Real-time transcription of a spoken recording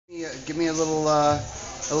Give me a little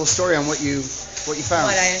story on what you found.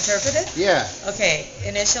 What I interpreted? Yeah. Okay,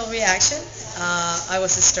 initial reaction, I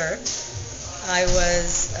was disturbed.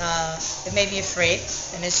 It made me afraid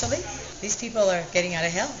initially. These people are getting out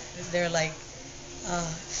of hell. They're like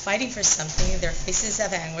fighting for something. Their faces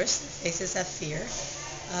have anguish, their faces have fear.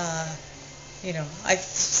 I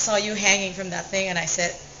saw you hanging from that thing, and I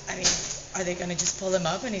said, are they going to just pull him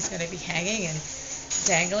up and he's going to be hanging and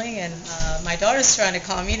dangling? And my daughter's trying to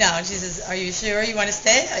calm me down. She says, are you sure you want to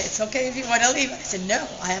stay? It's okay if you want to leave. I said, no,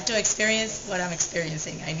 I have to experience what I'm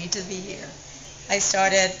experiencing. I need to be here. I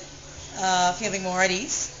started feeling more at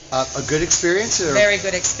ease. A good experience? Or? Very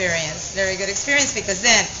good experience. Very good experience, because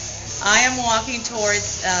then I am walking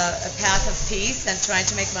towards a path of peace and trying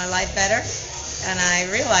to make my life better. And I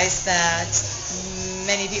realized that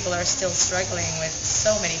many people are still struggling with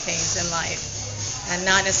so many things in life and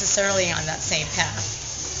not necessarily on that same path.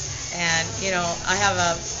 And, I have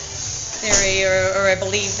a theory or a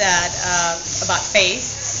belief that about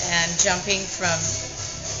faith and jumping from,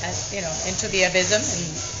 into the abysm and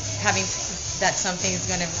having that something is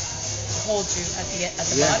going to hold you at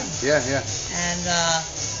the bottom. Yeah. And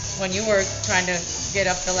when you were trying to get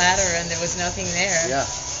up the ladder and there was nothing there. Yeah.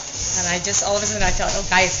 And all of a sudden I thought,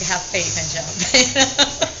 guys, have faith and jump.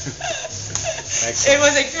 It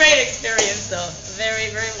was a great experience, though. Very,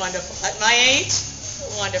 very wonderful. At my age,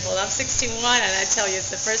 wonderful. I'm 61, and I tell you, it's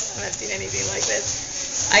the first time I've seen anything like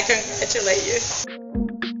this. I congratulate you.